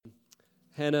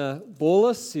Hannah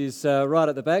Borlas is right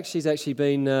at the back. She's actually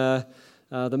been the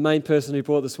main person who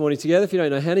brought this morning together. If you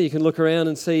don't know Hannah, you can look around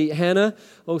and see Hannah.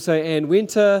 Also, Anne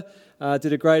Winter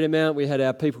did a great amount. We had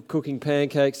our people cooking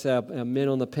pancakes, our men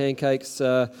on the pancakes.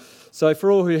 So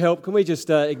for all who helped, can we just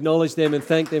acknowledge them and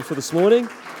thank them for this morning?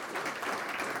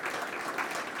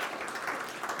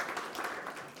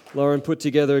 Lauren put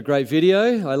together a great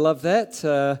video. I love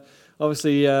that.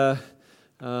 Obviously,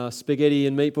 spaghetti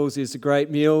and meatballs is a great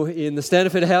meal in the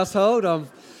Stanford household. I'm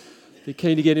be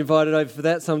keen to get invited over for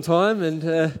that sometime. And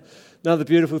another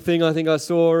beautiful thing I think I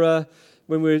saw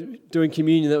when we were doing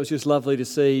communion, that was just lovely to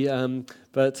see.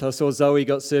 But I saw Zoe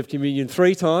got served communion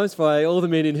 3 times by all the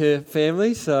men in her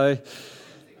family. So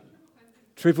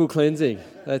triple cleansing,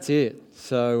 that's it.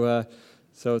 So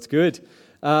it's good.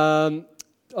 I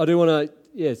do want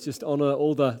to, just honour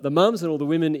all the mums and all the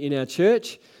women in our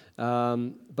church.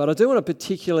 But I do want to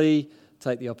particularly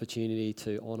take the opportunity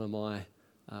to honour my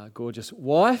gorgeous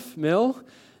wife, Mel.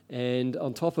 And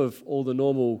on top of all the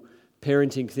normal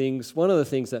parenting things, one of the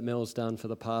things that Mel's done for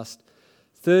the past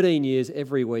 13 years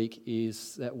every week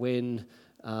is that when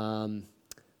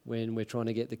we're trying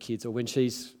to get the kids, or when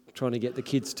she's trying to get the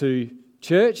kids to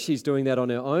church, she's doing that on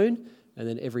her own. And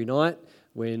then every night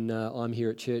when I'm here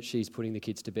at church, she's putting the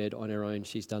kids to bed on her own.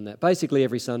 She's done that basically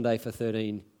every Sunday for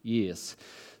 13 years.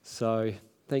 So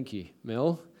thank you,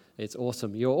 Mel. It's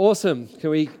awesome. You're awesome. Can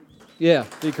we,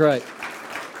 be great.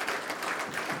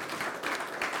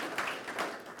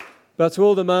 But to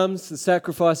all the mums, the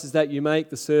sacrifices that you make,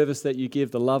 the service that you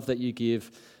give, the love that you give,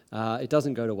 it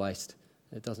doesn't go to waste.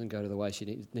 It doesn't go to the waste.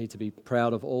 You need to be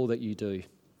proud of all that you do.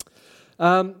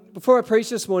 Before I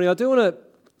preach this morning, I do want to,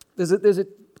 there's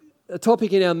a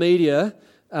topic in our media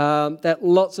that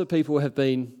lots of people have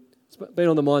been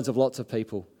on the minds of lots of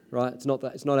people. Right, it's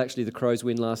not actually the Crows'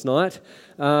 win last night,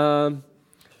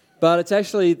 but it's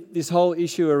actually this whole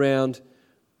issue around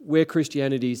where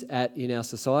Christianity's at in our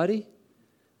society,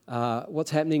 what's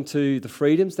happening to the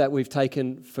freedoms that we've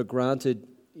taken for granted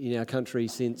in our country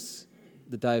since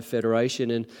the day of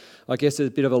federation. And I guess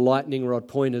a bit of a lightning rod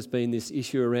point has been this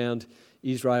issue around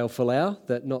Israel Folau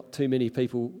that not too many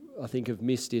people, I think, have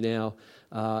missed in our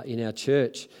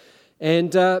church.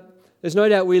 And there's no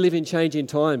doubt we live in changing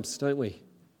times, don't we?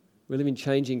 We live in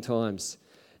changing times,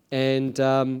 and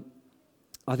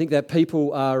I think that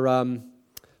people are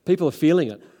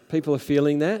feeling it. People are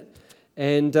feeling that,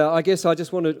 and I guess I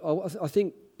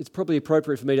think it's probably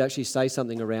appropriate for me to actually say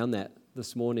something around that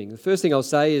this morning. The first thing I'll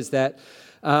say is that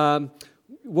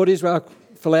what Israel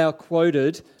Folau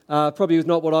quoted probably was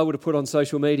not what I would have put on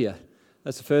social media.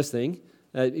 That's the first thing.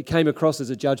 It came across as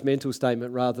a judgmental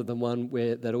statement rather than one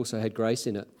that also had grace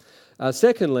in it.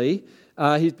 Secondly,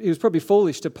 he was probably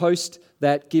foolish to post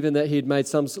that, given that he had made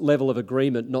some level of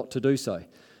agreement not to do so.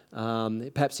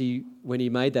 Perhaps when he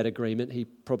made that agreement, he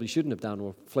probably shouldn't have done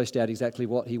or fleshed out exactly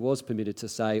what he was permitted to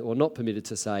say or not permitted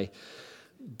to say.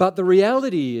 But the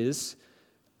reality is,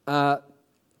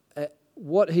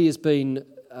 what he has been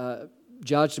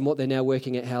judged and what they're now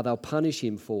working at how they'll punish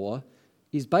him for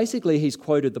is basically he's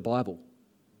quoted the Bible.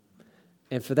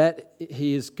 And for that,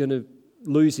 he is going to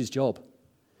lose his job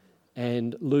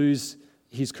and lose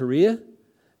his career,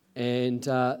 and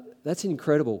that's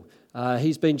incredible.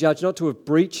 He's been judged not to have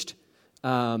breached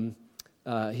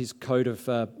his code of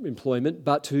employment,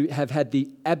 but to have had the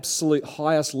absolute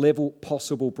highest level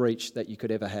possible breach that you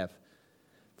could ever have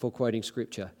for quoting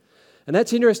Scripture. And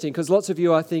that's interesting because lots of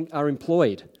you, I think, are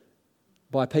employed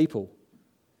by people.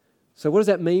 So what does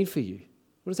that mean for you?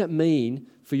 What does that mean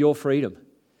for your freedom?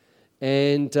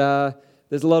 And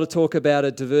there's a lot of talk about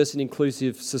a diverse and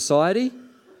inclusive society.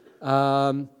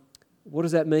 What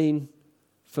does that mean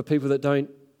for people that don't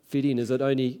fit in? Is it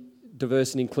only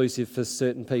diverse and inclusive for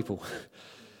certain people?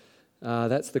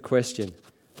 That's the question.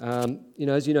 As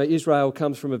you know, Israel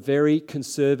comes from a very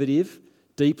conservative,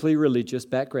 deeply religious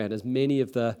background, as many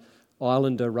of the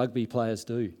Islander rugby players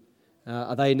do.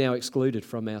 Are they now excluded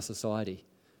from our society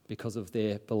because of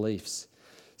their beliefs?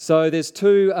 So there's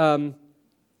two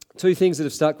things that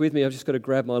have stuck with me. I've just got to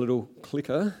grab my little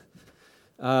clicker.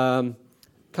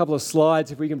 Couple of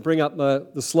slides, if we can bring up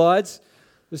the slides.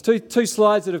 There's two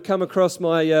slides that have come across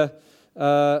my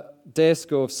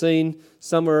desk or I've seen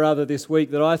somewhere or other this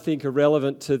week that I think are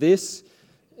relevant to this.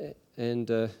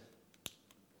 And,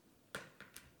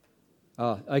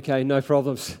 okay, no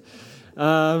problems.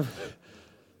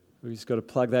 We've just got to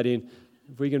plug that in.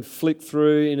 If we can flick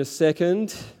through in a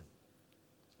second.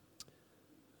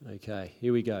 Okay,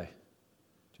 here we go. Do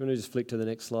you want to just flick to the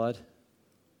next slide?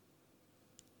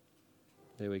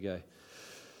 There we go.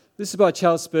 This is by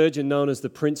Charles Spurgeon, known as the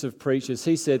Prince of Preachers.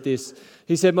 He said this.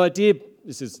 He said, my dear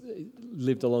this is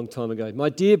lived a long time ago. My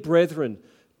dear brethren,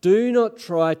 do not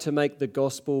try to make the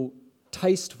gospel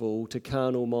tasteful to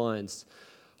carnal minds.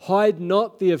 Hide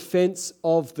not the offence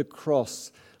of the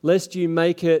cross, lest you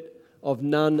make it of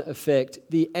none effect.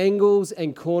 The angles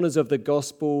and corners of the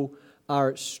gospel are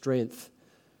its strength.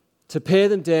 To pare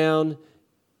them down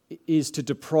is to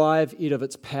deprive it of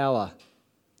its power.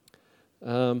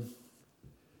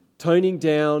 Toning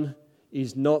down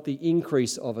is not the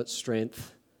increase of its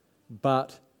strength,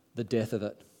 but the death of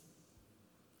it.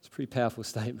 It's a pretty powerful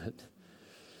statement.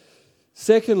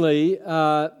 Secondly,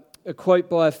 a quote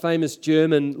by a famous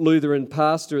German Lutheran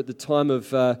pastor at the time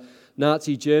of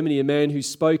Nazi Germany, a man who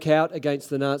spoke out against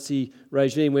the Nazi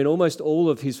regime when almost all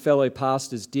of his fellow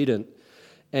pastors didn't.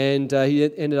 And he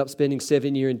ended up spending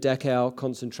 7 years in Dachau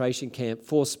concentration camp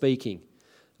for speaking.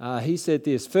 He said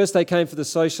this: first they came for the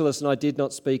socialists and I did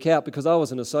not speak out because I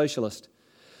wasn't a socialist.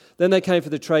 Then they came for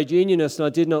the trade unionists and I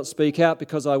did not speak out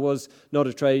because I was not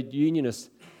a trade unionist.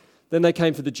 Then they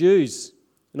came for the Jews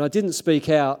and I didn't speak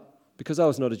out because I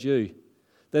was not a Jew.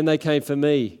 Then they came for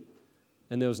me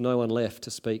and there was no one left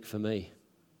to speak for me.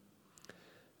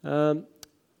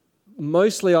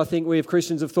 Mostly I think we as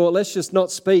Christians have thought, let's just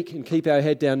not speak and keep our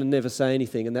head down and never say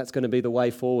anything, and that's going to be the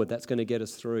way forward, that's going to get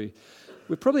us through.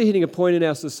 We're probably hitting a point in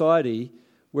our society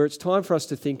where it's time for us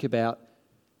to think about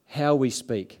how we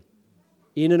speak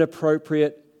in an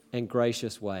appropriate and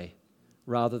gracious way,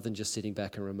 rather than just sitting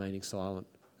back and remaining silent.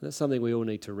 And that's something we all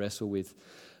need to wrestle with.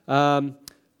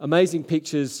 Amazing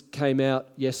pictures came out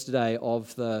yesterday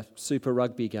of the Super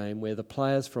Rugby game where the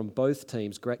players from both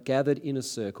teams gathered in a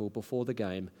circle before the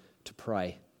game to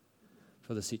pray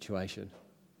for the situation.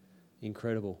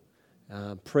 Incredible.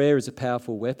 Prayer is a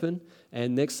powerful weapon.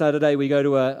 And next Saturday we go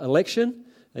to an election.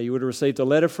 You would have received a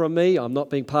letter from me. I'm not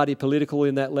being party political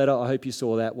in that letter. I hope you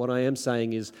saw that. What I am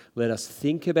saying is let us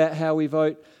think about how we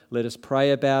vote. Let us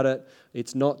pray about it.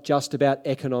 It's not just about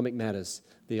economic matters,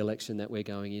 the election that we're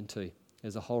going into.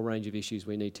 There's a whole range of issues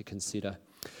we need to consider.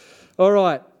 All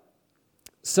right.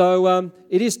 So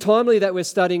it is timely that we're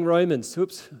studying Romans.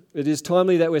 It is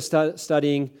timely that we're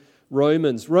studying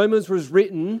Romans. Romans was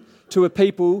written to a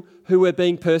people who were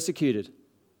being persecuted.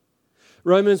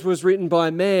 Romans was written by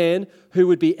a man who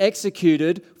would be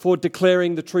executed for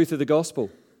declaring the truth of the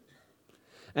gospel.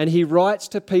 And he writes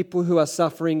to people who are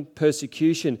suffering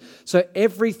persecution. So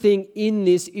everything in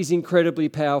this is incredibly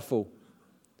powerful.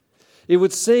 It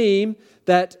would seem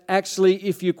that actually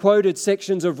if you quoted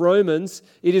sections of Romans,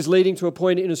 it is leading to a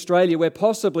point in Australia where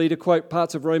possibly to quote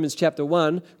parts of Romans chapter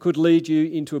 1 could lead you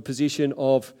into a position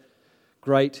of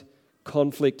great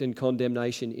conflict and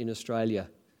condemnation in Australia.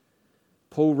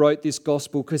 Paul wrote this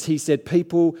gospel because he said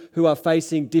people who are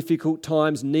facing difficult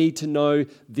times need to know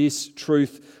this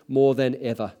truth more than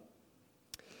ever.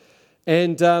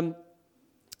 And I'm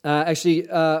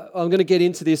going to get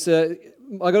into this. I've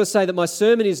got to say that my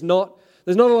sermon is not,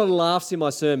 there's not a lot of laughs in my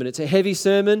sermon. It's a heavy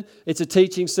sermon. It's a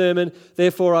teaching sermon.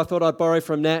 Therefore, I thought I'd borrow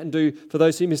from Nat and do, for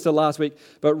those who missed it last week,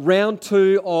 but round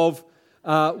 2 of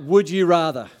Would You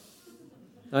Rather?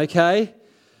 Okay?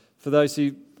 For those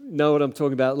who know what I'm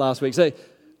talking about last week. So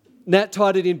Nat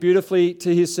tied it in beautifully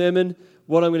to his sermon.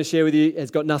 What I'm going to share with you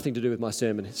has got nothing to do with my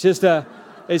sermon. It's just a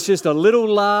little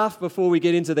laugh before we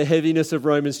get into the heaviness of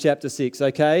Romans chapter 6,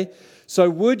 okay? So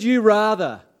would you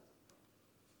rather,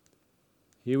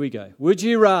 here we go, would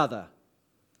you rather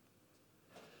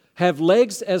have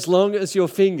legs as long as your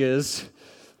fingers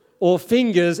or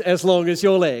fingers as long as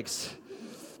your legs?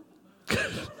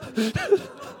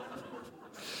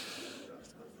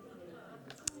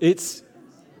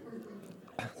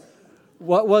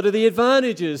 What are the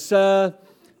advantages?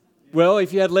 Well,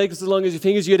 if you had legs as long as your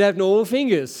fingers, you'd have normal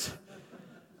fingers.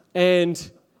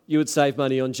 And you would save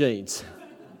money on jeans.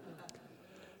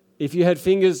 If you had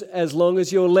fingers as long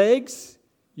as your legs,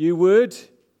 you would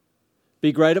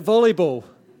be great at volleyball.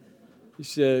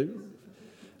 It'd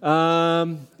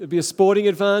be a sporting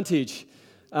advantage.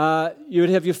 You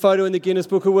would have your photo in the Guinness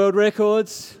Book of World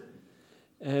Records.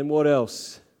 And what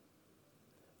else?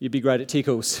 You'd be great at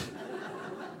tickles.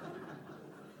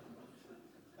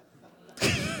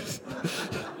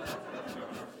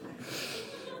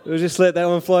 We'll just let that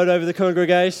one float over the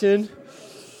congregation.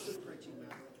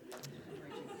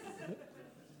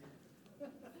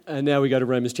 And now we go to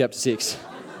Romans chapter 6.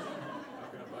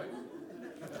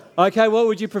 Okay, what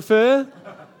would you prefer?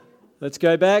 Let's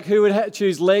go back. Who would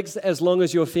choose legs as long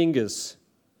as your fingers?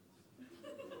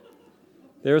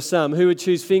 There are some. Who would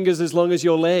choose fingers as long as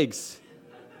your legs?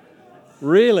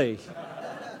 Really?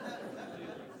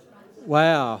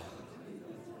 Wow.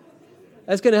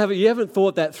 That's going to have. You haven't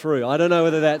thought that through. I don't know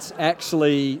whether that's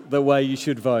actually the way you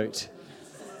should vote.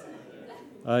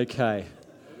 Okay.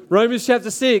 Romans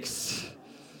chapter 6.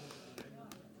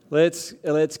 Let's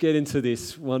get into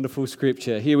this wonderful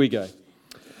scripture. Here we go.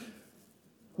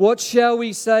 What shall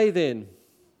we say then?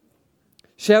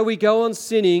 Shall we go on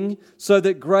sinning so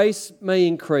that grace may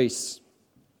increase?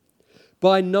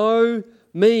 By no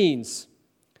means.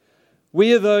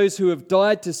 We are those who have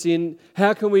died to sin.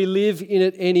 How can we live in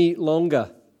it any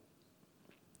longer?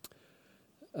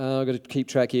 I've got to keep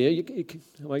track here.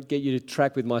 I won't get you to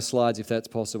track with my slides if that's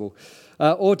possible.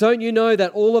 Or don't you know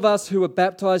that all of us who were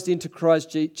baptized into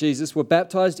Christ Jesus were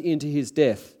baptized into his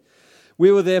death?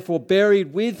 We were therefore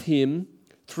buried with him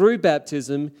through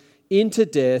baptism into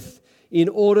death, in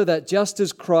order that just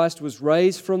as Christ was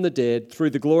raised from the dead through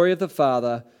the glory of the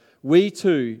Father, we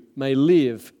too may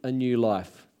live a new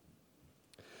life.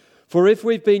 For if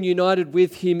we've been united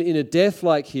with him in a death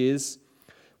like his,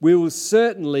 we will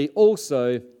certainly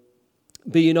also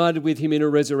be united with him in a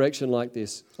resurrection like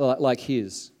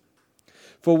his.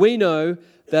 For we know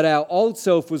that our old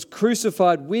self was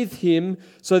crucified with him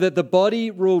so that the body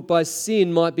ruled by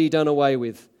sin might be done away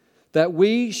with, that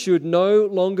we should no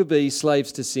longer be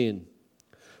slaves to sin.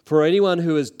 For anyone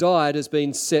who has died has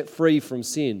been set free from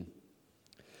sin.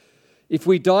 If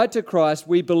we died to Christ,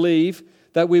 we believe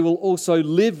that we will also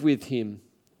live with him.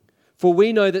 For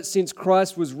we know that since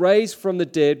Christ was raised from the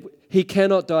dead, he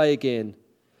cannot die again.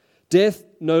 Death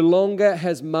no longer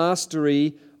has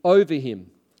mastery over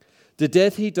him. The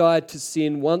death he died to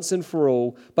sin once and for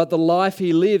all, but the life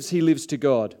he lives to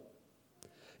God.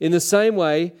 In the same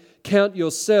way, count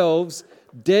yourselves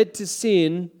dead to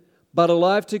sin, but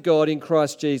alive to God in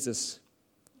Christ Jesus.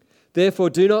 Therefore,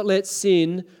 do not let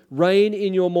sin reign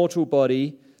in your mortal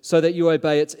body, so that you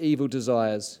obey its evil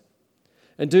desires.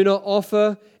 And do not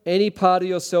offer any part of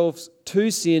yourselves to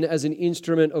sin as an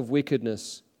instrument of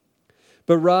wickedness,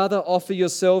 but rather offer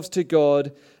yourselves to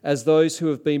God as those who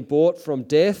have been bought from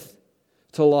death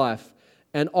to life,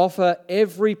 and offer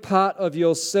every part of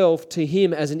yourself to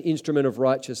him as an instrument of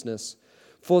righteousness.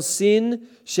 For sin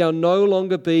shall no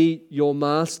longer be your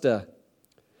master.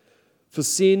 For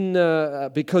sin,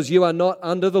 because you are not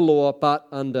under the law, but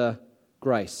under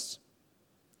grace.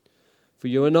 For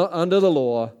you are not under the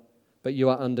law, but you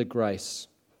are under grace.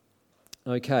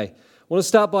 Okay, I want to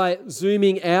start by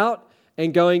zooming out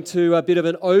and going to a bit of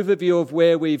an overview of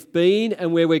where we've been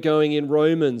and where we're going in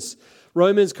Romans.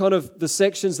 Romans, kind of the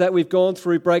sections that we've gone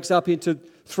through, breaks up into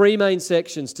three main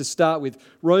sections to start with.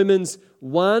 Romans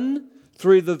 1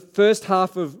 through the first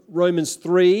half of Romans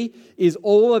 3 is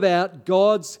all about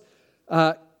God's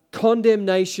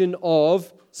condemnation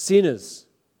of sinners.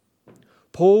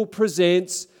 Paul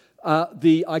presents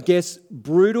the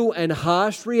brutal and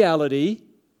harsh reality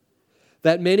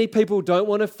that many people don't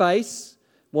want to face,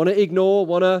 want to ignore,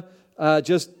 want to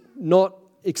just not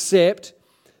accept,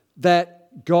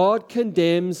 that God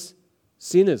condemns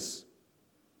sinners,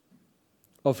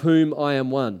 of whom I am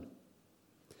one.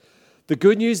 The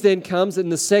good news then comes in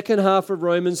the second half of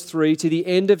Romans 3 to the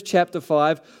end of chapter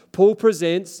 5. Paul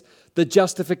presents the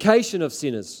justification of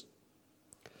sinners.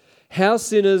 How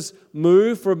sinners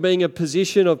move from being a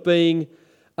position of being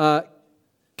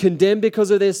condemned because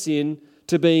of their sin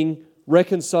to being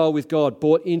reconciled with God,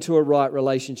 brought into a right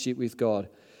relationship with God.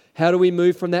 How do we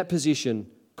move from that position,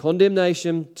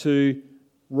 condemnation, to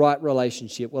right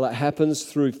relationship? Well, it happens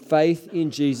through faith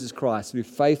in Jesus Christ, through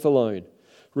faith alone,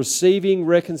 receiving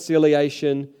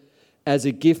reconciliation as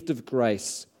a gift of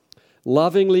grace,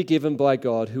 lovingly given by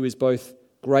God, who is both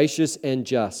gracious and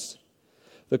just.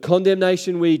 The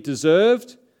condemnation we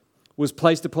deserved was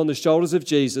placed upon the shoulders of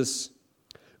Jesus,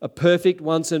 a perfect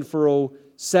once and for all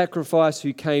sacrifice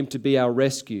who came to be our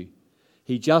rescue.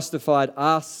 He justified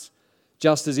us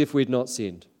just as if we'd not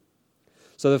sinned.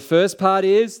 So the first part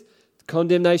is the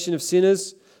condemnation of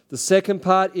sinners. The second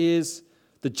part is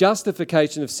the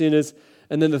justification of sinners.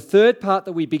 And then the third part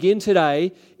that we begin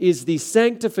today is the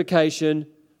sanctification,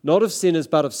 not of sinners,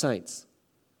 but of saints.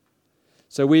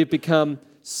 So we've become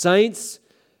saints,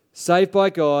 saved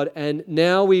by God, and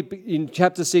now in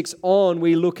chapter 6 on,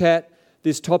 we look at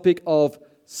this topic of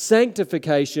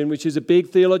sanctification, which is a big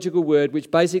theological word,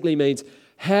 which basically means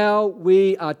how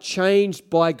we are changed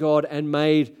by God and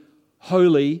made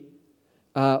holy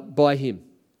by Him.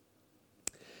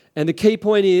 And the key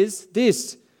point is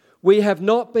this: we have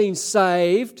not been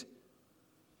saved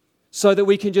so that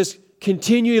we can just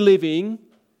continue living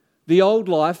the old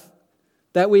life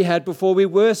that we had before we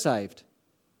were saved.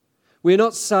 We're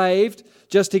not saved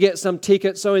just to get some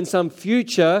ticket, so in some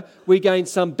future we gain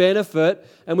some benefit,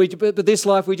 but this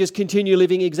life we just continue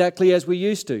living exactly as we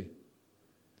used to.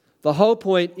 The whole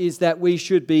point is that we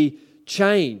should be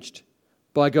changed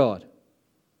by God.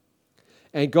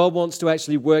 And God wants to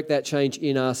actually work that change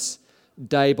in us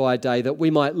day by day, that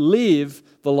we might live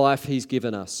the life He's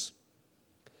given us.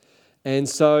 And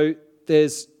so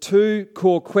there's two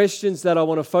core questions that I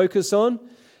want to focus on.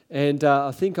 And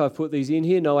I think I've put these in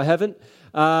here. No, I haven't.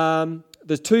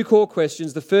 There's two core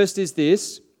questions. The first is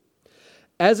this.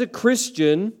 As a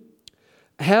Christian,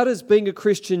 how does being a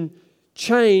Christian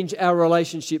change our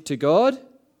relationship to God?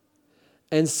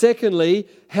 And secondly,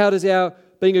 how does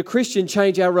being a Christian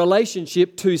change our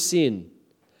relationship to sin?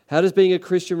 How does being a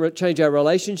Christian change our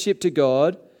relationship to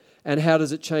God? And how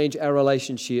does it change our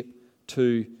relationship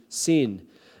to sin?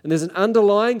 And there's an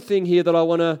underlying thing here that I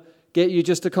want to get you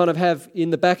just to kind of have in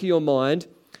the back of your mind.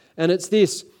 And it's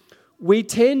this. We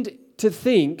tend to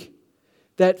think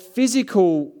that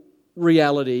physical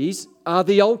realities are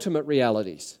the ultimate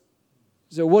realities.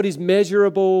 So what is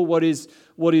measurable, what is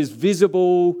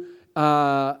visible,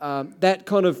 that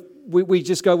kind of, we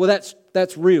just go, well,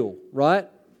 that's real, right?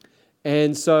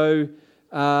 And so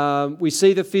we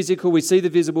see the physical, we see the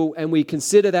visible, and we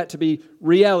consider that to be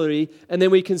reality, and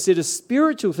then we consider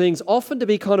spiritual things often to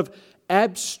be kind of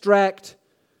abstract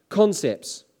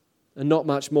concepts and not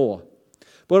much more.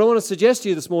 What I want to suggest to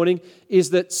you this morning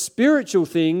is that spiritual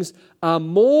things are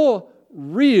more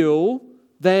real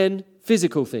than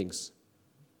physical things.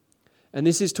 And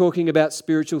this is talking about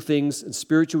spiritual things and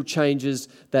spiritual changes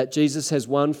that Jesus has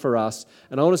won for us.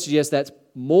 And I want to suggest that's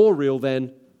more real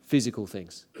than physical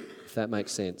things, if that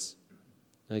makes sense.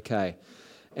 Okay.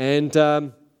 And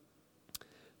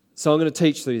so I'm going to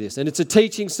teach through this. And it's a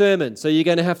teaching sermon, so you're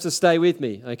going to have to stay with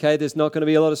me, okay? There's not going to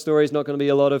be a lot of stories, not going to be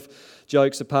a lot of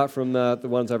jokes apart from the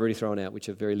ones I've already thrown out, which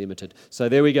are very limited. So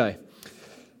there we go.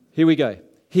 Here we go.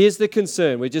 Here's the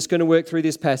concern. We're just going to work through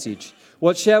this passage.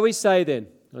 What shall we say then?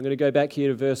 I'm going to go back here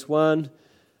to verse 1.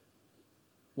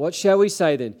 What shall we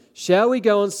say then? Shall we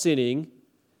go on sinning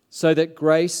so that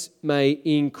grace may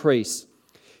increase?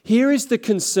 Here is the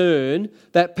concern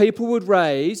that people would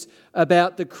raise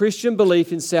about the Christian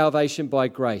belief in salvation by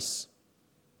grace.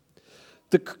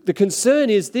 The concern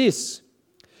is this.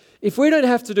 If we don't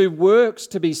have to do works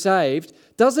to be saved,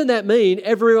 doesn't that mean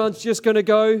everyone's just going to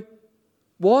go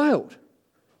wild?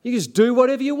 You just do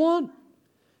whatever you want.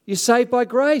 You're saved by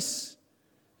grace.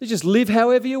 You just live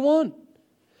however you want.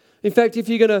 In fact, if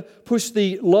you're going to push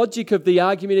the logic of the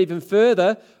argument even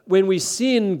further, when we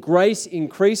sin, grace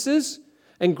increases,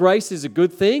 and grace is a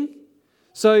good thing.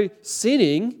 So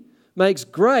sinning makes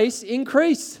grace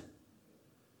increase.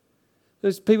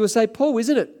 There's people say, Paul,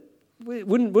 isn't it?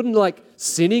 Wouldn't like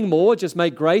sinning more just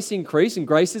make grace increase, and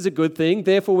grace is a good thing.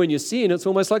 Therefore, when you sin, it's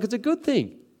almost like it's a good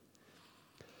thing.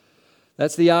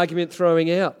 That's the argument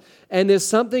throwing out. And there's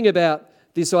something about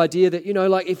this idea that,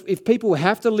 like if people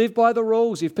have to live by the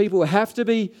rules, if people have to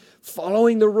be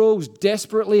following the rules,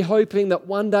 desperately hoping that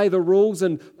one day the rules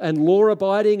and law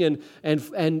abiding and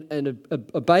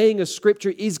obeying a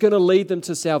scripture is going to lead them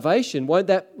to salvation, won't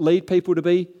that lead people to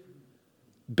be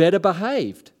better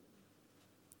behaved?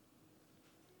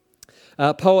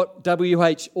 Poet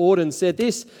W.H. Auden said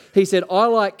this. He said, I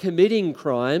like committing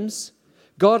crimes.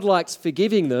 God likes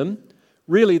forgiving them.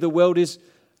 Really, the world is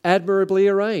admirably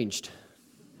arranged.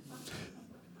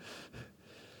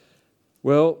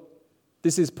 Well,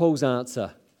 this is Paul's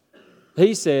answer.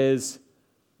 He says,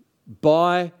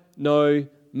 by no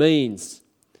means.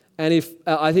 And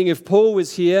I think if Paul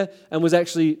was here and was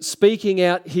actually speaking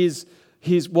out his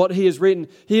what he has written,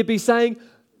 he'd be saying,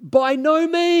 by no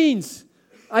means.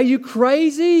 Are you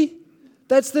crazy?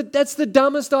 That's the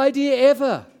dumbest idea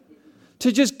ever.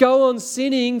 To just go on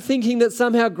sinning, thinking that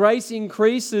somehow grace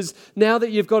increases now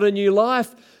that you've got a new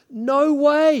life. No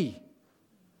way.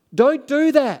 Don't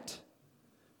do that.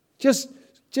 Just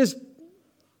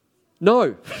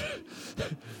no.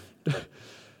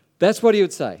 That's what he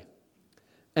would say.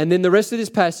 And then the rest of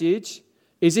this passage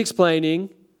is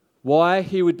explaining why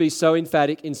he would be so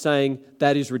emphatic in saying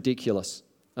that is ridiculous.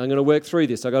 I'm going to work through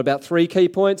this. I've got about 3 key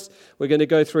points. We're going to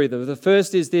go through them. The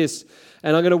first is this,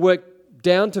 and I'm going to work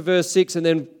down to verse 6 and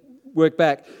then work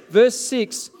back. Verse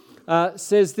 6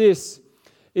 says this.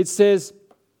 It says,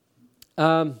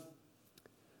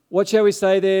 what shall we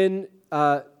say then?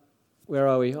 Where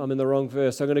are we? I'm in the wrong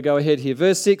verse. I'm going to go ahead here.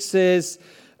 Verse 6 says,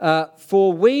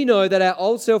 for we know that our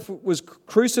old self was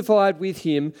crucified with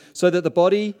him so that the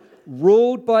body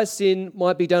ruled by sin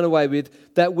might be done away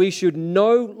with, that we should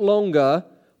no longer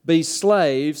be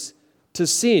slaves to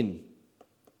sin.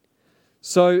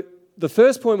 So the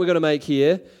first point we're going to make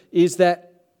here is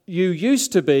that you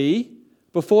used to be,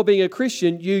 before being a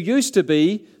Christian, you used to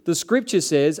be, the scripture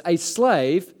says, a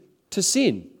slave to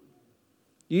sin.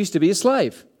 You used to be a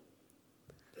slave.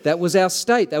 That was our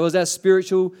state. That was our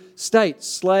spiritual state.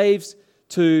 Slaves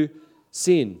to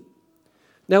sin.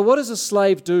 Now, what does a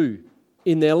slave do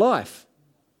in their life?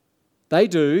 They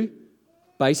do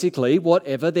basically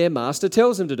whatever their master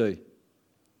tells them to do.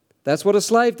 That's what a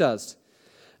slave does.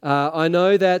 I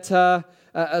know that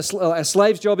a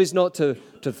slave's job is not to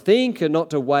think and not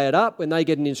to weigh it up. When they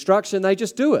get an instruction, they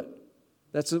just do it.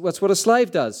 That's what a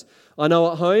slave does. I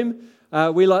know at home,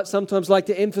 we sometimes like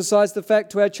to emphasize the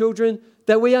fact to our children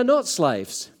that we are not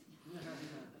slaves.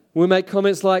 We make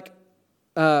comments like,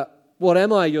 what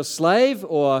am I, your slave?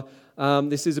 Or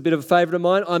this is a bit of a favourite of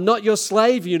mine, I'm not your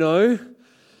slave, you know.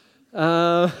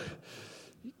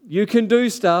 You can do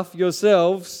stuff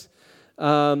yourselves.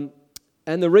 And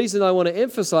the reason I want to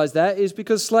emphasize that is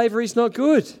because slavery is not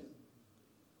good.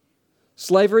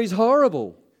 Slavery is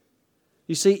horrible.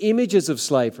 You see images of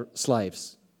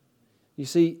slaves. You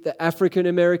see the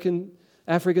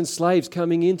African slaves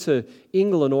coming into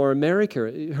England or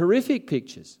America. Horrific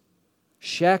pictures.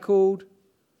 Shackled.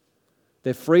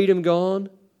 Their freedom gone.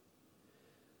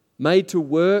 Made to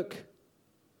work.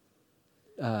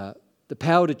 The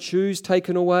power to choose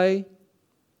taken away.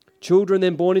 Children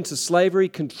then born into slavery,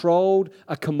 controlled,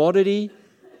 a commodity.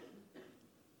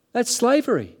 That's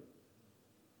slavery.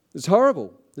 It's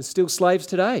horrible. There's still slaves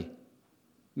today.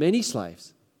 Many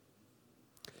slaves.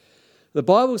 The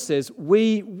Bible says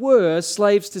we were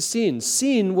slaves to sin.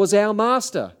 Sin was our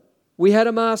master. We had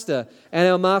a master, and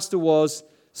our master was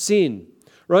sin.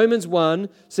 Romans 1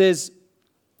 says,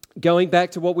 going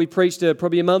back to what we preached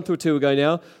probably a month or two ago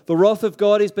now, the wrath of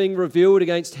God is being revealed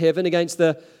against heaven, against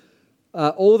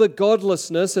all the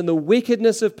godlessness and the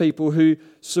wickedness of people who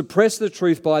suppress the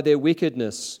truth by their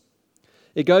wickedness.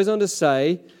 It goes on to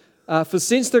say, for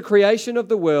since the creation of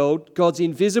the world, God's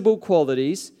invisible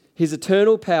qualities, His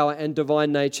eternal power and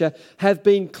divine nature have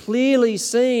been clearly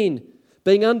seen,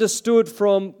 being understood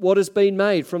from what has been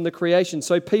made, from the creation.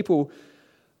 So people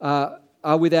are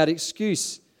without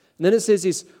excuse. And then it says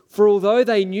this, for although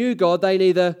they knew God, they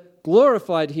neither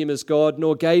glorified Him as God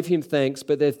nor gave Him thanks,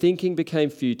 but their thinking became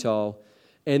futile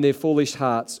and their foolish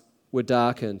hearts were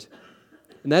darkened.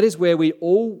 And that is where we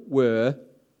all were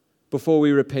before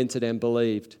we repented and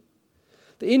believed.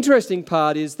 The interesting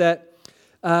part is that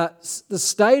the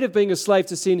state of being a slave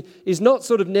to sin is not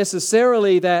sort of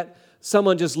necessarily that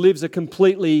someone just lives a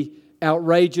completely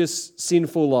outrageous,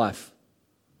 sinful life.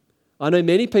 I know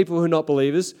many people who are not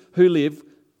believers who live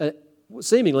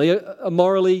seemingly a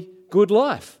morally good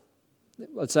life.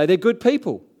 I'd say they're good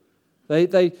people.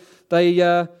 They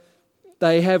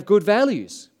have good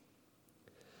values.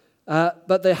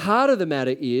 But the heart of the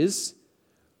matter is,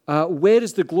 where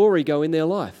does the glory go in their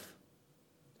life?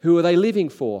 Who are they living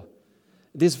for?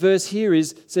 This verse here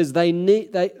says they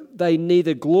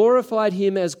neither glorified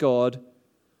Him as God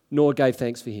nor gave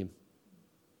thanks for Him.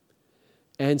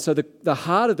 And so the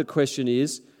heart of the question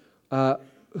is,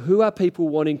 who are people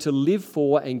wanting to live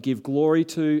for and give glory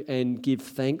to and give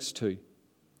thanks to?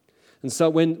 And so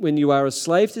when you are a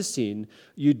slave to sin,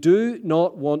 you do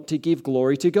not want to give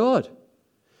glory to God.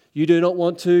 You do not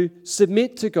want to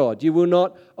submit to God. You will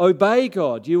not obey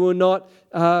God. You will not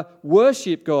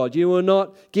worship God. You will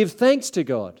not give thanks to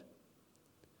God.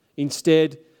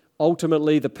 Instead,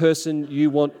 ultimately, the person you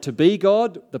want to be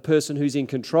God, the person who's in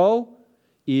control,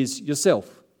 is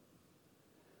yourself.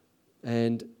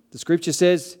 And the Scripture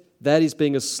says that is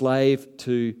being a slave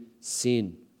to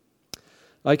sin.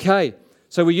 Okay,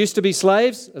 so we used to be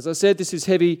slaves. As I said, this is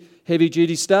heavy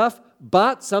duty stuff.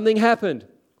 But something happened.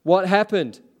 What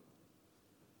happened?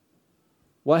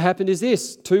 What happened is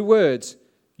this, 2 words.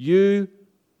 You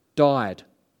died.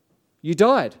 You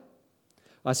died.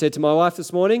 I said to my wife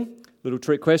this morning, little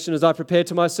trick question as I prepared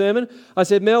to my sermon, I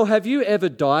said, Mel, have you ever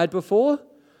died before?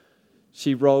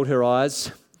 She rolled her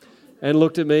eyes and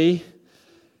looked at me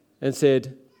and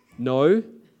said, no.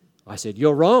 I said,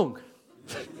 you're wrong.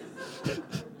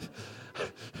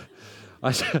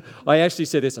 I actually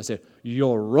said this. I said,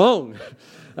 you're wrong.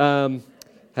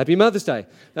 Happy Mother's Day.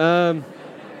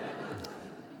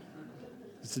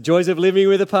 It's the joys of living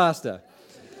with a pastor.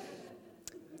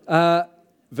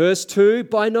 Verse 2,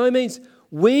 by no means,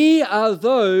 we are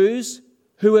those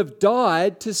who have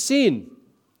died to sin.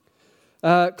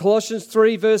 Colossians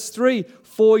 3 verse 3,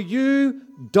 for you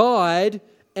died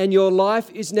and your life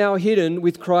is now hidden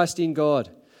with Christ in God.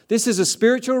 This is a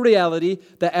spiritual reality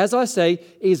that, as I say,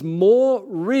 is more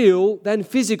real than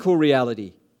physical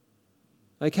reality.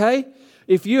 Okay?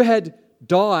 If you had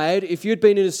died, if you'd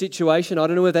been in a situation, I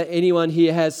don't know whether anyone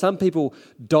here has, some people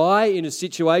die in a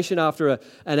situation after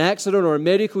an accident or a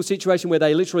medical situation where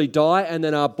they literally die and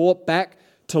then are brought back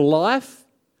to life.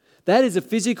 That is a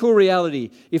physical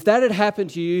reality. If that had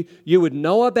happened to you, you would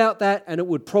know about that and it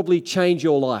would probably change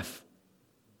your life.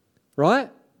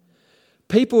 Right?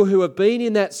 People who have been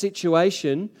in that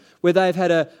situation where they've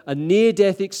had a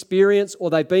near-death experience, or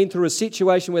they've been through a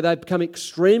situation where they've become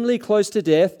extremely close to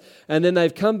death and then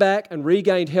they've come back and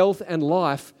regained health and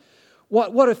life,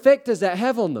 what effect does that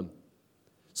have on them?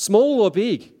 Small or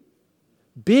big?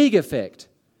 Big effect.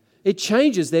 It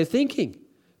changes their thinking.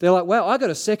 They're like, wow, I got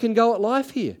a second go at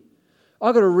life here.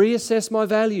 I got to reassess my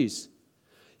values.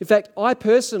 In fact, I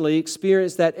personally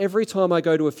experience that every time I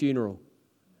go to a funeral.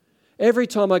 Every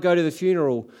time I go to the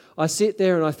funeral, I sit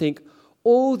there and I think,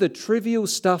 all the trivial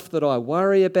stuff that I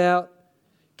worry about,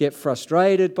 get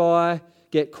frustrated by,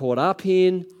 get caught up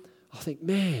in, I think,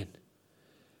 man,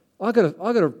 I got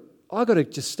to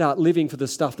just start living for the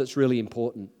stuff that's really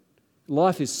important.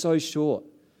 Life is so short,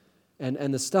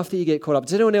 and the stuff that you get caught up.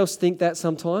 Does anyone else think that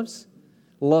sometimes?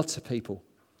 Lots of people.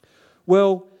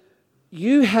 Well,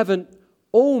 you haven't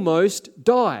almost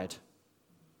died.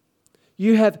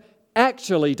 You have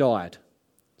actually died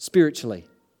spiritually.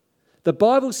 The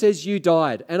Bible says you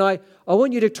died, and I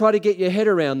want you to try to get your head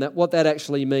around that, what that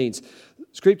actually means.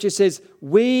 Scripture says,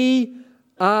 we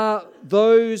are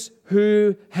those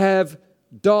who have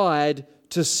died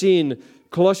to sin.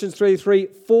 Colossians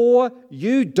 3:3, for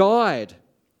you died,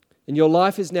 and your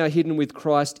life is now hidden with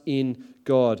Christ in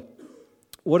God.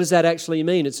 What does that actually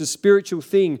mean? It's a spiritual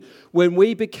thing. When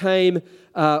we became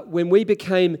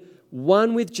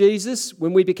one with Jesus,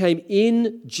 when we became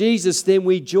in Jesus, then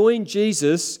we joined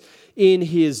Jesus in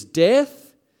his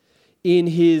death, in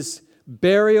his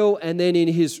burial, and then in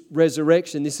his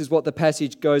resurrection. This is what the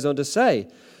passage goes on to say.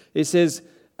 It says,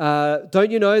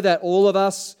 don't you know that all of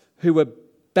us who were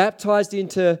baptized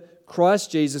into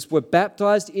Christ Jesus were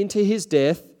baptized into his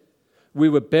death, we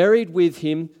were buried with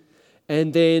him,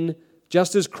 and then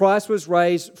just as Christ was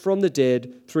raised from the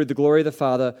dead through the glory of the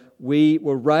Father, we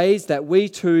were raised that we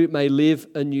too may live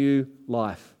a new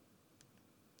life.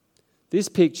 This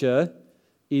picture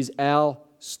is our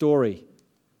story.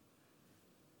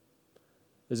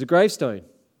 There's a gravestone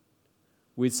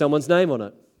with someone's name on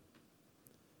it.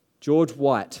 George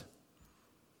White.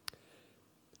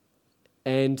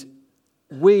 And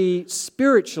we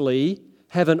spiritually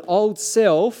have an old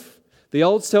self, the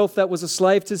old self that was a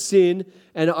slave to sin,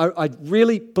 and I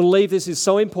really believe this is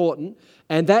so important,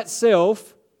 and that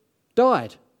self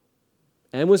died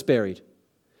and was buried.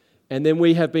 And then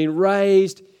we have been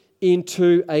raised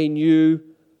into a new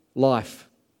life.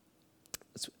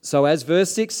 So as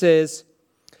verse 6 says,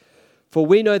 for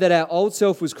we know that our old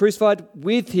self was crucified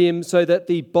with him so that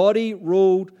the body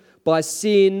ruled by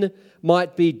sin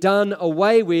might be done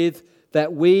away with,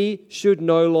 that we should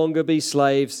no longer be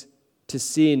slaves to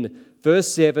sin.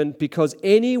 Verse 7, because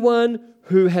anyone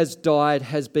who has died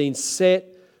has been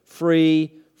set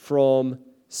free from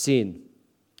sin.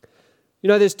 You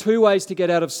know, there's two ways to get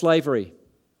out of slavery.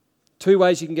 Two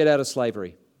ways you can get out of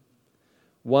slavery.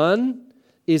 One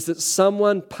is that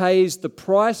someone pays the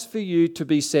price for you to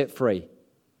be set free.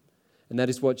 And that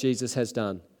is what Jesus has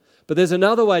done. But there's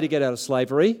another way to get out of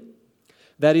slavery.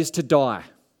 That is to die.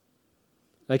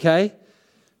 Okay?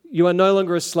 You are no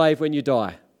longer a slave when you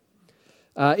die.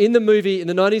 In the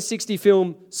 1960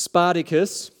 film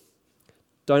Spartacus,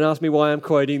 don't ask me why I'm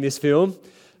quoting this film.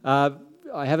 I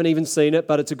haven't even seen it,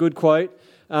 but it's a good quote.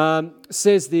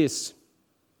 Says this.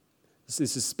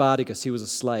 This is Spartacus. He was a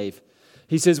slave.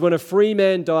 He says, when a free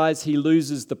man dies, he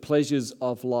loses the pleasures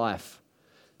of life.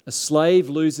 A slave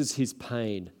loses his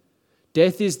pain.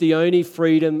 Death is the only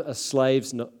freedom a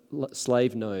slave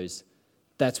knows.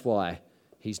 That's why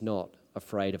he's not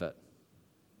afraid of it.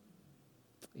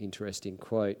 Interesting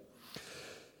quote.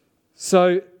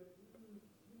 So,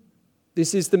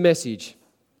 this is the message.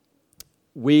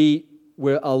 We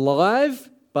were alive,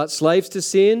 but slaves to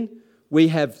sin. We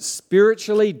have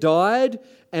spiritually died,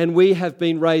 and we have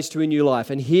been raised to a new life.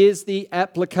 And here's the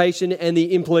application and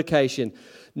the implication.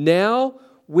 Now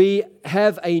we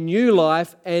have a new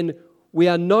life, and we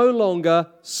are no longer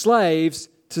slaves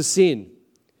to sin.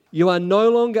 You are no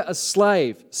longer a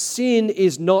slave. Sin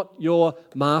is not your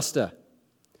master.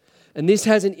 And this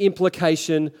has an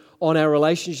implication on our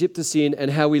relationship to sin and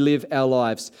how we live our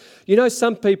lives. You know,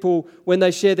 some people, when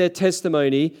they share their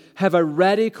testimony, have a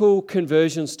radical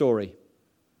conversion story.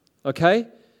 Okay?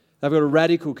 They've got a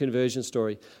radical conversion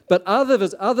story. But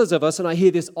others of us, and I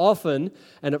hear this often,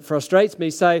 and it frustrates me,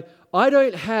 say, I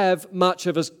don't have much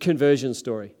of a conversion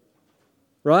story.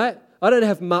 Right? I don't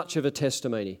have much of a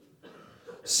testimony.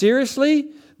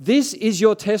 Seriously? This is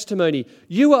your testimony.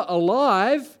 You are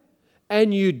alive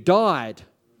and you died.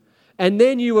 And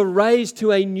then you were raised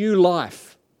to a new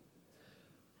life.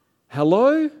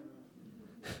 Hello?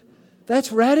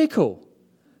 That's radical.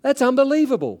 That's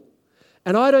unbelievable.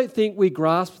 And I don't think we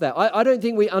grasp that. I don't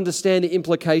think we understand the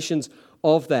implications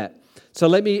of that. So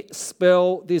let me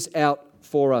spell this out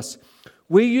for us.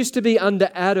 We used to be under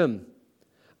Adam.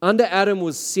 Under Adam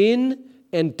was sin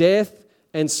and death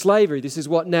and slavery. This is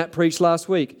what Nat preached last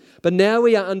week. But now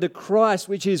we are under Christ,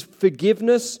 which is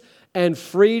forgiveness and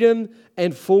freedom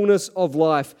and fullness of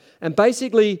life. And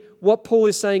basically what Paul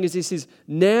is saying is this is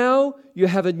now you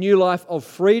have a new life of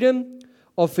freedom,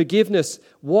 of forgiveness.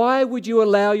 Why would you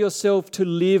allow yourself to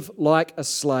live like a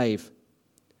slave?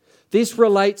 This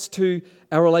relates to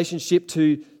our relationship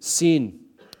to sin.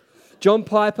 John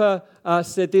Piper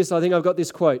said this. I think I've got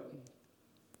this quote.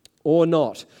 Or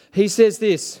not. He says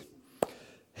this.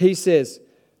 He says,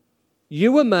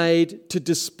 "You were made to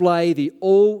display the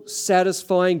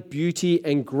all-satisfying beauty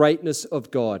and greatness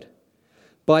of God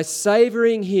by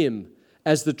savoring Him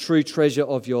as the true treasure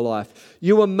of your life.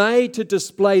 You were made to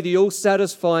display the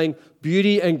all-satisfying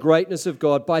beauty and greatness of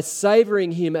God by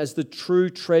savoring Him as the true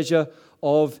treasure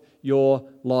of your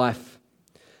life."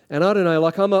 And I don't know,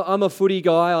 like I'm a footy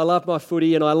guy. I love my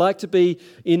footy, and I like to be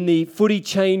in the footy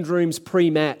change rooms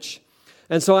pre-match.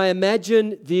 And so I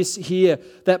imagine this here,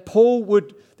 that Paul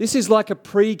would, this is like a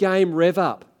pre-game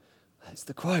rev-up. That's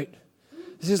the quote.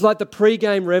 This is like the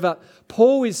pre-game rev-up.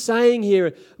 Paul is saying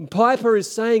here, and Piper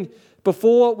is saying,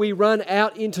 before we run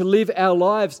out into live our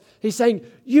lives, he's saying,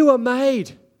 you are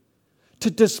made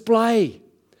to display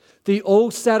the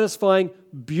all-satisfying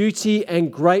beauty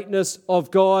and greatness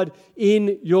of God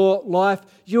in your life.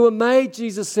 You are made,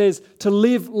 Jesus says, to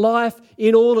live life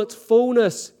in all its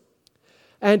fullness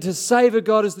and to savor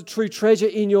God as the true treasure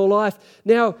in your life.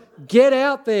 Now, get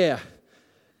out there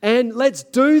and let's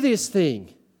do this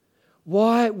thing.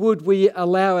 Why would we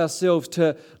allow ourselves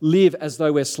to live as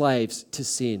though we're slaves to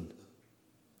sin?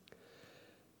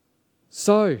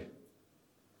 So,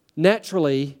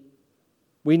 naturally,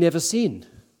 we never sin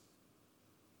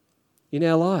in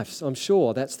our lives. I'm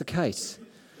sure that's the case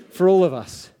for all of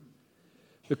us.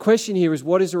 The question here is,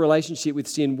 what is the relationship with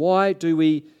sin? Why do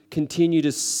we continue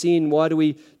to sin? Why do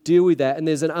we deal with that? And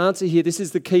there's an answer here. This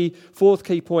is the fourth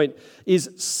key point, is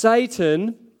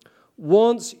Satan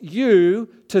wants you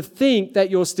to think that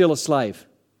you're still a slave.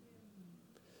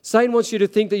 Satan wants you to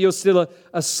think that you're still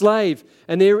a slave.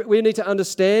 And we need to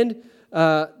understand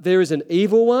there is an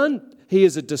evil one. He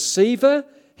is a deceiver.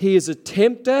 He is a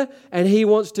tempter, and he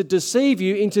wants to deceive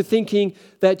you into thinking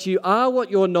that you are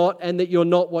what you're not and that you're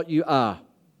not what you are.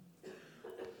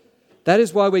 That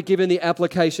is why we're given the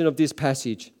application of this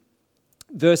passage.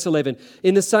 Verse 11,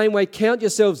 in the same way, count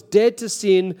yourselves dead to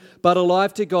sin, but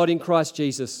alive to God in Christ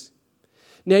Jesus.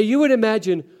 Now you would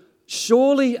imagine,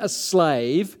 surely a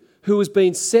slave who has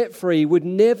been set free would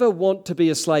never want to be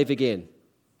a slave again.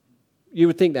 You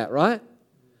would think that, right?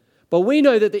 But we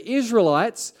know that the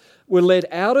Israelites were led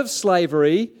out of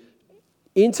slavery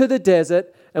into the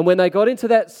desert, and when they got into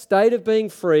that state of being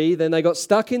free, then they got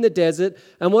stuck in the desert,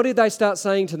 and what did they start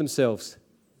saying to themselves?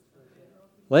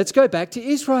 Let's go back to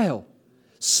Israel.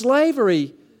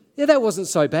 Slavery, yeah, that wasn't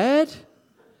so bad.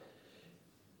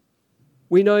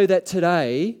 We know that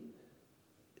today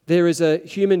there is a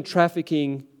human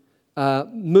trafficking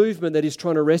movement that is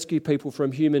trying to rescue people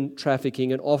from human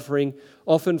trafficking and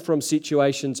often from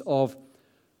situations of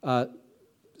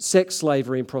sex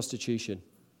slavery and prostitution.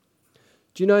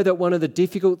 Do you know that one of the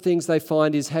difficult things they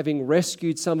find is, having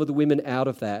rescued some of the women out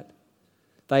of that,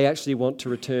 they actually want to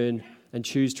return and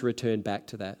choose to return back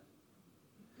to that?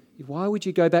 Why would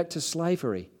you go back to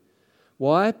slavery?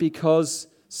 Why? Because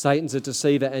Satan's a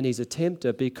deceiver and he's a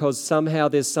tempter, because somehow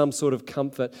there's some sort of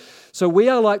comfort. So we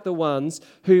are like the ones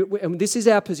who, and this is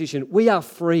our position, we are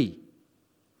free.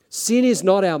 Sin is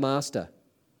not our master.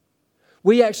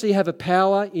 We actually have a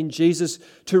power in Jesus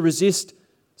to resist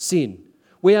sin.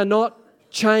 We are not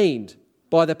chained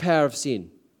by the power of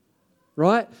sin,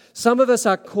 right? Some of us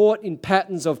are caught in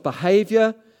patterns of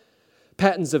behavior,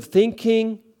 patterns of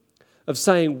thinking, of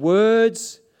saying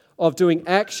words, of doing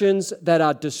actions that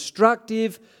are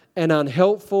destructive and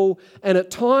unhelpful. And at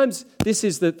times, this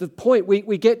is the point,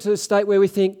 we get to a state where we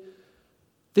think,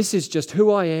 this is just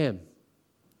who I am.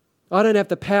 I don't have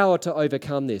the power to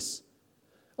overcome this.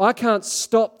 I can't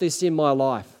stop this in my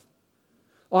life.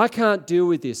 I can't deal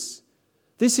with this.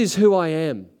 This is who I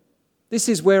am. This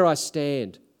is where I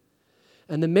stand.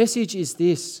 And the message is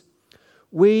this: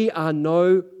 we are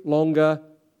no longer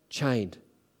chained.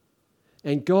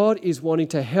 And God is wanting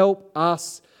to help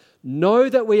us know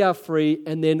that we are free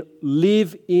and then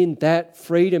live in that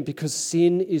freedom, because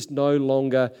sin is no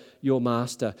longer your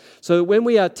master. So when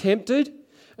we are tempted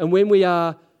and when we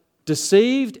are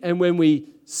deceived and when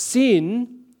we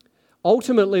sin,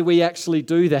 ultimately we actually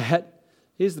do that.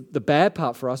 Here's the bad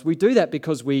part for us. We do that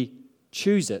because we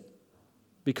choose it.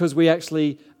 because we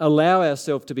actually allow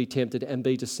ourselves to be tempted and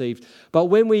be deceived. But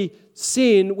when we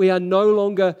sin, we are no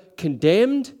longer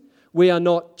condemned, we are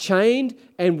not chained,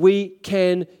 and we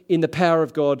can, in the power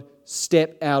of God,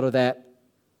 step out of that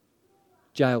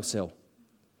jail cell.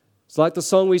 It's like the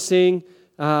song we sing,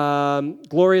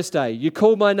 Glorious Day. You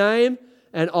called my name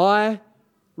and I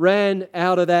ran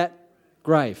out of that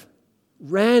grave.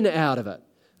 Ran out of it.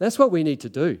 That's what we need to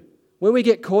do. When we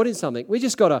get caught in something, we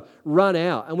just got to run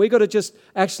out and we got to just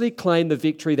actually claim the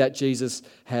victory that Jesus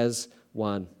has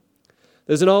won.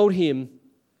 There's an old hymn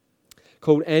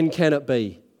called And Can It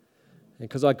Be? And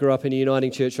because I grew up in a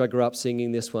Uniting Church, I grew up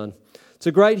singing this one. It's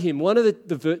a great hymn. One of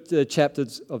the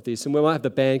chapters of this, and we might have the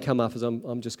band come up as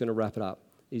I'm just going to wrap it up,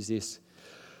 is this.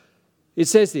 It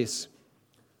says this: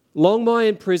 Long my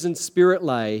imprisoned spirit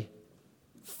lay,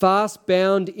 fast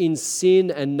bound in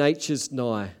sin and nature's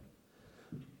nigh.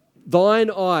 Thine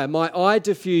eye, my eye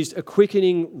diffused a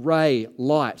quickening ray,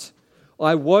 light.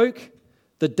 I woke,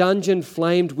 the dungeon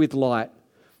flamed with light.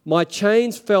 My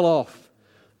chains fell off,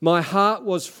 my heart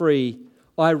was free.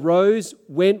 I rose,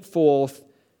 went forth,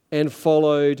 and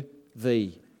followed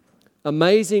thee.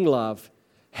 Amazing love,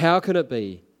 how can it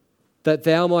be that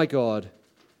thou, my God,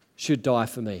 should die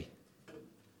for me?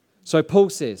 So Paul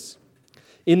says,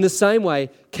 in the same way,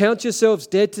 count yourselves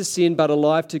dead to sin, but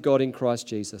alive to God in Christ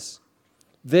Jesus.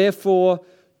 Therefore,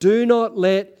 do not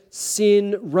let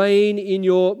sin reign in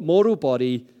your mortal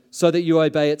body so that you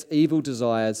obey its evil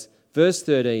desires. Verse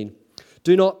 13,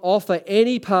 do not offer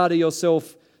any part of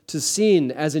yourself to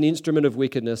sin as an instrument of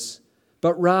wickedness,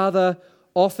 but rather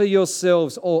offer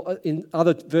yourselves, or in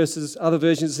other versions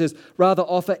it says, rather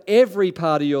offer every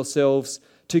part of yourselves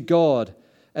to God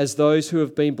as those who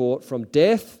have been brought from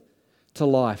death to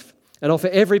life. And offer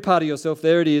every part of yourself,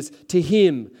 there it is, to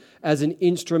Him as an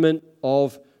instrument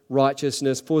of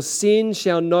righteousness. For sin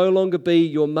shall no longer be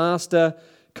your master,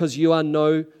 because you are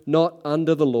not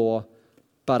under the law,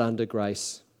 but under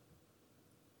grace.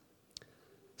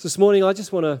 So this morning I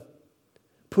just want to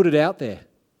put it out there,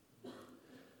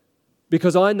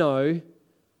 because I know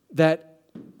that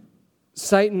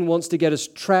Satan wants to get us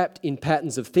trapped in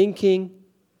patterns of thinking,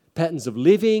 patterns of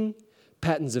living,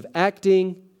 patterns of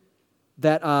acting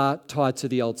that are tied to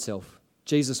the old self.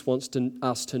 Jesus wants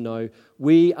us to know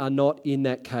we are not in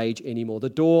that cage anymore. The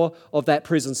door of that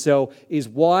prison cell is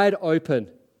wide open.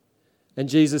 And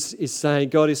Jesus is saying,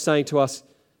 God is saying to us,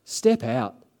 step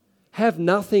out. Have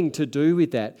nothing to do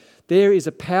with that. There is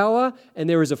a power and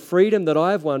there is a freedom that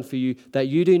I have won for you, that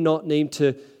you do not need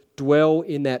to dwell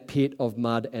in that pit of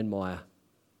mud and mire.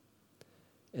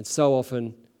 And so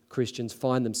often Christians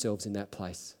find themselves in that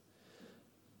place.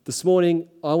 This morning,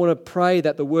 I want to pray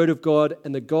that the Word of God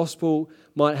and the gospel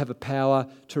might have a power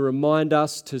to remind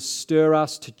us, to stir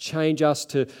us, to change us,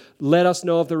 to let us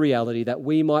know of the reality that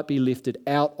we might be lifted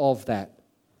out of that.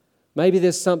 Maybe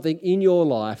there's something in your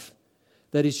life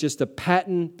that is just a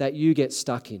pattern that you get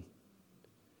stuck in.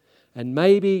 And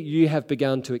maybe you have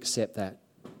begun to accept that.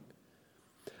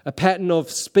 A pattern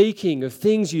of speaking, of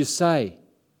things you say.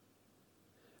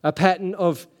 A pattern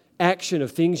of action,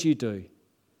 of things you do.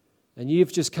 And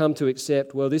you've just come to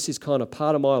accept, well, this is kind of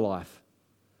part of my life.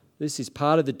 This is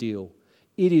part of the deal.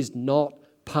 It is not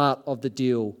part of the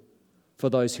deal for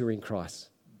those who are in Christ.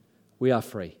 We are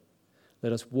free.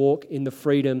 Let us walk in the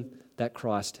freedom that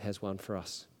Christ has won for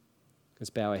us. Let's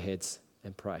bow our heads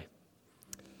and pray.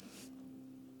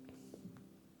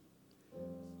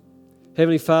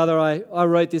 Heavenly Father, I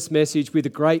wrote this message with a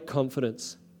great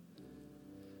confidence.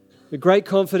 A great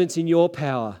confidence in your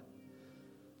power.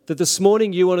 That this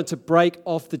morning you wanted to break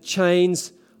off the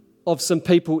chains of some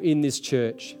people in this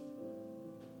church.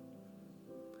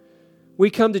 We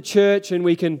come to church and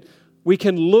we can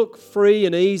look free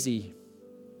and easy.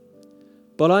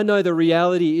 But I know the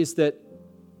reality is that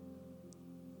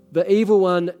the evil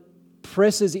one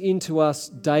presses into us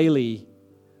daily,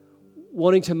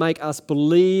 wanting to make us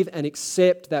believe and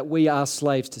accept that we are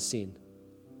slaves to sin.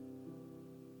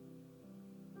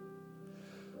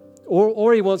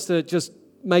 Or he wants to just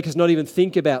make us not even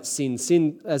think about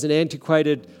sin as an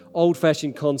antiquated,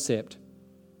 old-fashioned concept.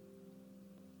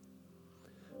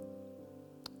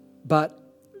 But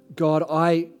God,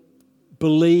 I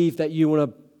believe that you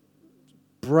want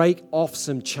to break off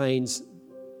some chains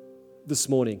this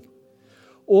morning.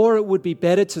 Or it would be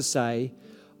better to say,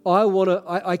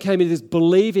 I came into this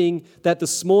believing that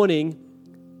this morning,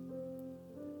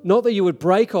 not that you would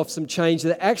break off some chains,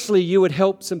 that actually you would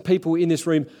help some people in this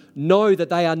room know that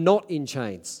they are not in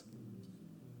chains.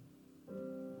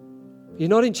 You're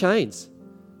not in chains.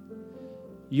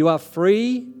 You are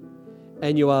free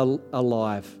and you are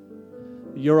alive.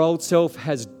 Your old self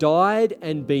has died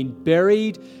and been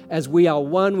buried. As we are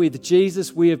one with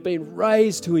Jesus, we have been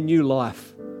raised to a new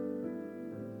life.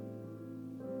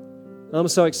 I'm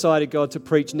so excited, God, to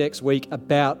preach next week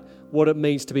about what it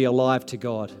means to be alive to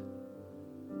God.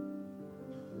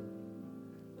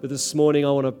 But this morning,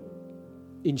 I want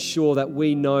to ensure that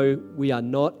we know we are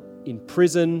not in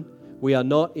prison, we are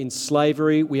not in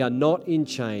slavery, we are not in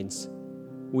chains.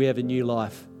 We have a new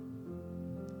life.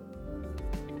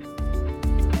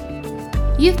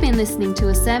 You've been listening to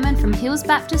a sermon from Hills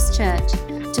Baptist Church.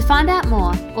 To find out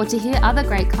more or to hear other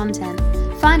great content,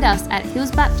 find us at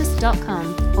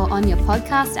hillsbaptist.com or on your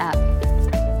podcast app.